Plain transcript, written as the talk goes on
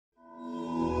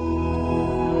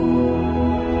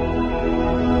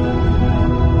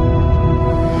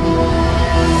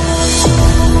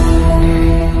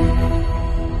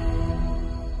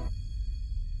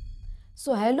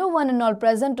one and all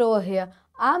present over here.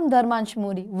 I am Dharmansh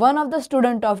Muri, one of the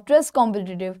student of TRIS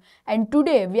Competitive, and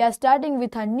today we are starting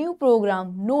with a new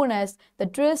program known as the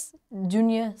TRIS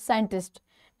Junior Scientist.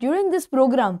 During this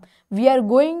program, we are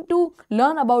going to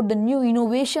learn about the new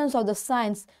innovations of the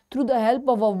science through the help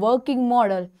of a working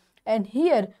model. And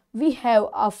here we have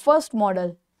our first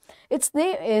model. Its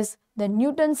name is the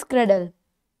Newton's Cradle.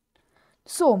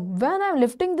 So when I am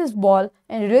lifting this ball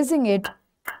and raising it,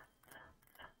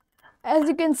 as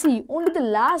you can see, only the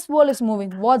last ball is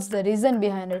moving. What's the reason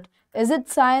behind it? Is it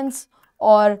science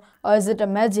or is it a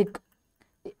magic?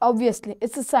 Obviously,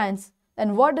 it's a science.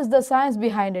 And what is the science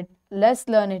behind it? Let's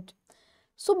learn it.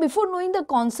 So before knowing the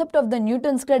concept of the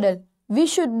Newton's cradle, we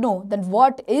should know that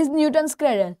what is Newton's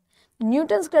cradle.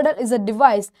 Newton's cradle is a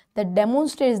device that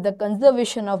demonstrates the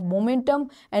conservation of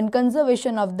momentum and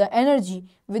conservation of the energy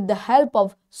with the help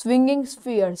of swinging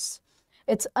spheres.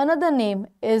 Its another name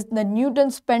is the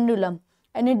Newton's pendulum,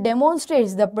 and it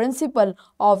demonstrates the principle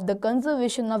of the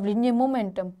conservation of linear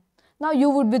momentum. Now you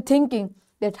would be thinking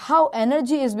that how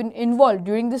energy is been involved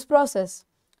during this process.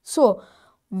 So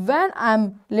when I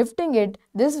am lifting it,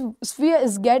 this sphere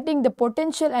is getting the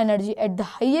potential energy at the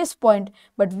highest point,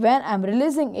 but when I am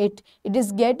releasing it, it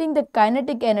is getting the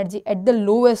kinetic energy at the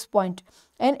lowest point,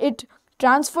 and it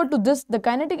transferred to this, the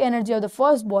kinetic energy of the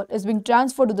first ball is being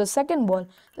transferred to the second ball.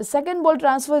 The second ball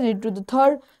transfers it to the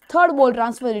third ball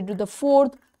transfers it to the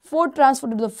fourth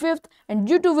transferred to the fifth, and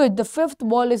due to which the fifth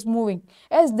ball is moving,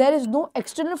 as there is no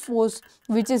external force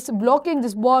which is blocking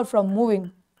this ball from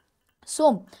moving.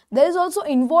 So there is also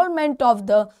involvement of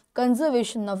the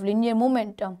conservation of linear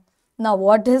momentum. Now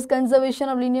what is conservation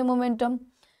of linear momentum?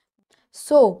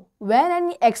 So when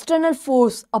any external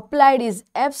force applied is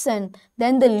absent,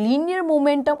 then the linear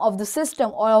momentum of the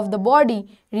system or of the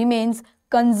body remains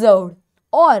conserved.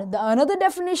 Or the another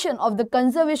definition of the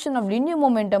conservation of linear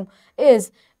momentum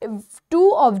is if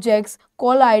two objects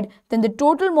collide, then the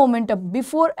total momentum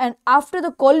before and after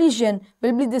the collision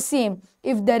will be the same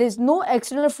if there is no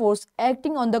external force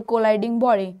acting on the colliding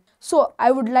body. So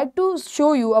I would like to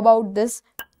show you about this.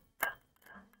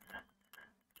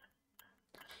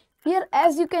 Here,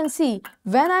 as you can see,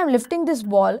 when I am lifting this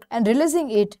ball and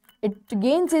releasing it, it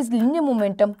gains its linear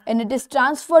momentum and it is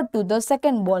transferred to the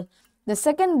second ball. The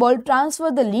second ball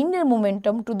transfers the linear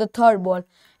momentum to the third ball.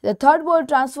 The third ball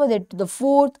transfers it to the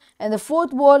fourth, and the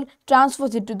fourth ball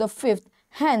transfers it to the fifth.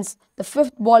 Hence, the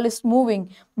fifth ball is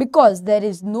moving because there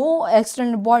is no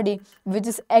external body which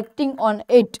is acting on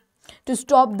it to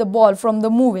stop the ball from the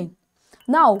moving.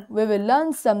 Now we will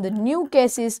learn some the new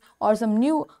cases or some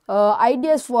new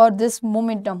ideas for this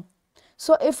momentum.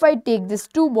 So if I take these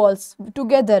two balls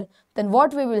together, then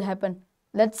what will happen?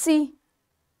 Let's see.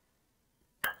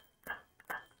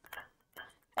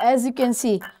 As you can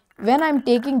see, when I am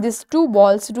taking these two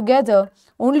balls together,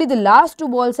 only the last two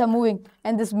balls are moving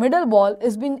and this middle ball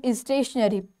is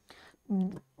stationary.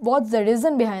 What's the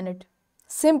reason behind it?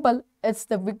 Simple, it's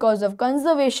because of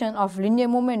conservation of linear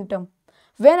momentum.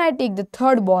 When I take the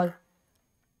third ball,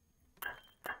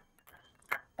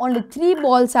 only three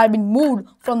balls are being moved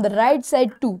from the right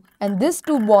side too, and these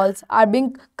two balls are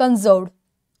being conserved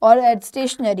or at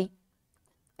stationary.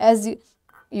 As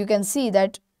you can see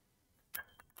that.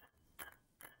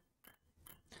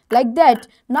 Like that,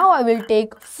 now I will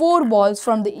take four balls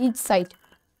from each side.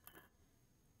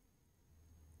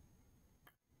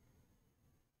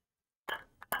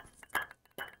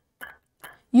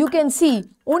 You can see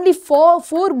only four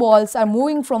balls are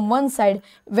moving from one side.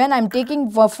 When I am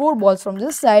taking four balls from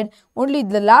this side, only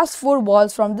the last four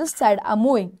balls from this side are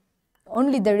moving.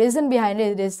 Only the reason behind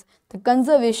it is the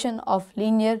conservation of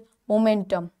linear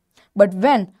momentum. But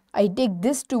when I take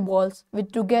these two balls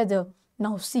together,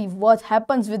 now see what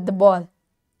happens with the ball.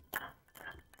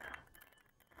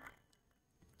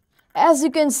 As you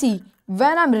can see,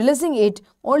 when I am releasing it,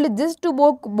 only these two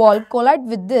balls collide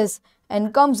with this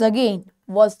and comes again.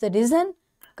 What's the reason?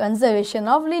 Conservation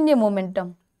of linear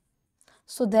momentum.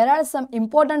 So there are some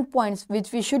important points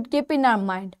which we should keep in our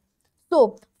mind.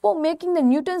 So for making the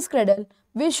Newton's cradle,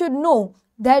 we should know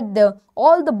that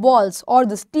all the balls or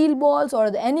the steel balls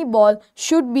or any ball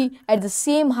should be at the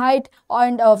same height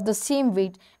and of the same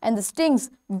weight, and the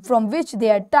strings from which they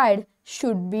are tied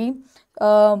should be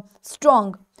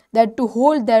strong, that to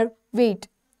hold their weight.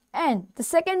 And the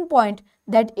second point,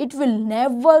 that it will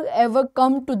never ever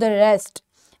come to the rest,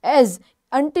 as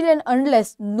until and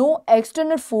unless no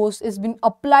external force is being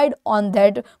applied on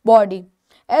that body.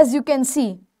 As you can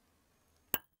see,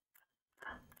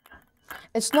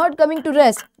 it's not coming to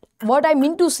rest. What I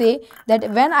mean to say,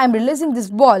 that when I am releasing this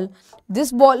ball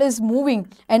is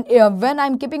moving, and when I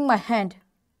am keeping my hand,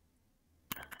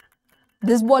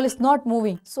 This ball is not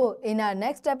moving. So, in our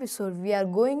next episode, we are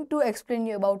going to explain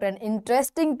you about an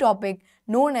interesting topic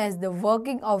known as the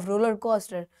working of roller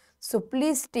coaster. So,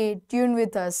 please stay tuned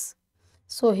with us.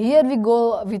 So here we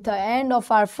go with the end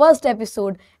of our first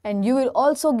episode, and you will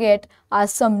also get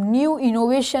some new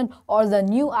innovation or the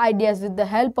new ideas with the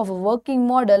help of a working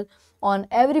model on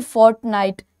every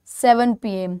fortnight 7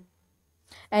 p.m.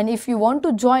 And if you want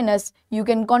to join us, you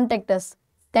can contact us.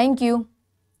 Thank you.